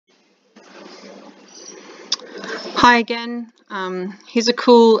Hi again. Here's a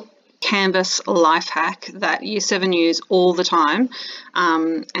cool Canvas life hack that Year 7 use all the time,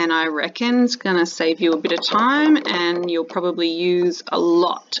 and I reckon it's going to save you a bit of time and you'll probably use a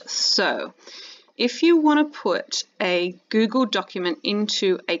lot. So if you want to put a Google document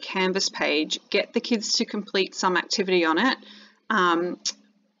into a Canvas page, get the kids to complete some activity on it, and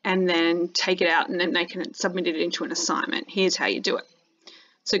then take it out and then they can submit it into an assignment. Here's how you do it.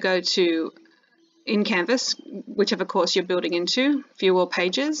 So go to in Canvas, whichever course you're building into, View All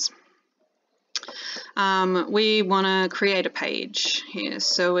Pages. We want to create a page here,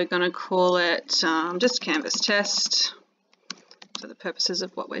 so we're going to call it just Canvas Test for the purposes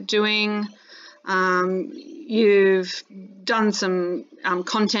of what we're doing. You've done some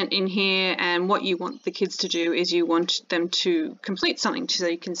content in here, and what you want the kids to do is you want them to complete something so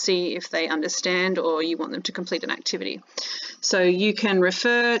you can see if they understand, or you want them to complete an activity. So you can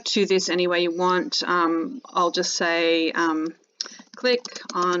refer to this any way you want. I'll just say click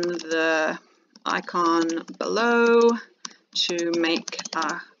on the icon below to make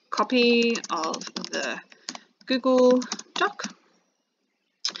a copy of the Google Doc.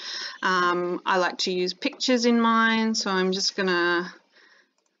 I like to use pictures in mine, so I'm just gonna,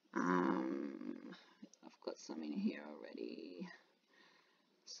 I've got some in here already,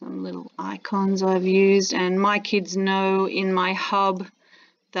 some little icons I've used, and my kids know in my hub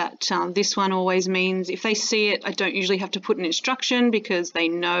that this one always means if they see it, I don't usually have to put an instruction because they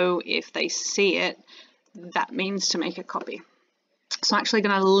know if they see it, that means to make a copy. So I'm actually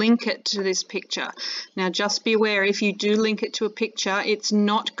going to link it to this picture. Now just be aware, if you do link it to a picture, it's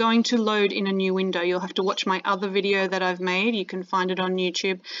not going to load in a new window. You'll have to watch my other video that I've made. You can find it on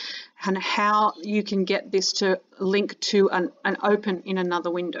YouTube, and how you can get this to link to an open in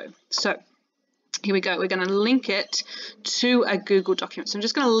another window. So here we go. We're going to link it to a Google document. So I'm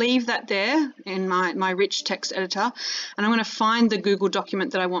just going to leave that there in my rich text editor, and I'm going to find the Google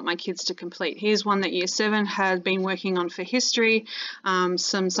document that I want my kids to complete. Here's one that Year 7 has been working on for history,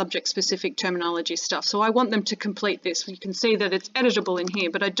 some subject-specific terminology stuff. So I want them to complete this. You can see that it's editable in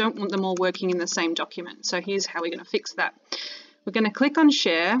here, but I don't want them all working in the same document. So here's how we're going to fix that. We're going to click on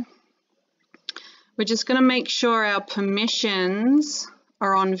Share. We're just going to make sure our permissions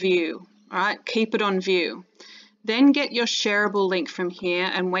are on View. All right, keep it on View. Then get your shareable link from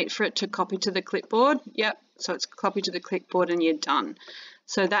here and wait for it to copy to the clipboard. Yep, so it's copied to the clipboard and you're done.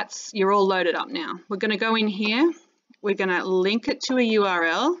 So you're all loaded up now. We're going to go in here. We're going to link it to a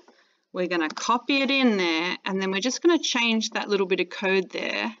URL. We're going to copy it in there, and then we're just going to change that little bit of code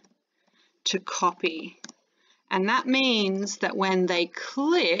there to copy. And that means that when they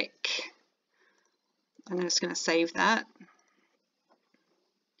click, I'm just going to save that.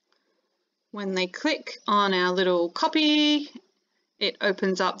 When they click on our little copy, it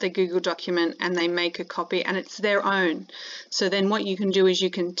opens up the Google document and they make a copy, and it's their own. So then what you can do is you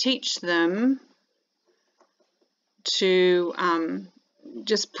can teach them to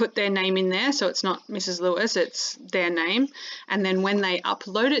just put their name in there. So it's not Mrs. Lewis, it's their name. And then when they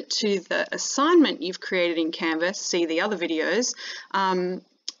upload it to the assignment you've created in Canvas, see the other videos,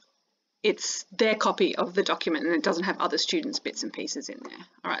 it's their copy of the document and it doesn't have other students' bits and pieces in there.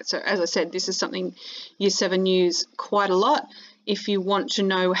 All right, so as I said, this is something Year 7 use quite a lot. If you want to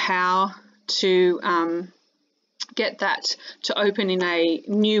know how to get that to open in a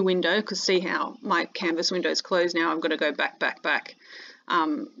new window, because see how my Canvas window is closed now, I'm going to go back.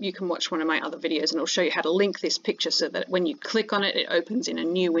 You can watch one of my other videos and it'll show you how to link this picture so that when you click on it, it opens in a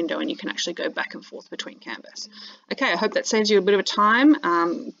new window and you can actually go back and forth between Canvas. Okay, I hope that saves you a bit of time.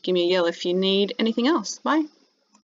 Give me a yell if you need anything else. Bye.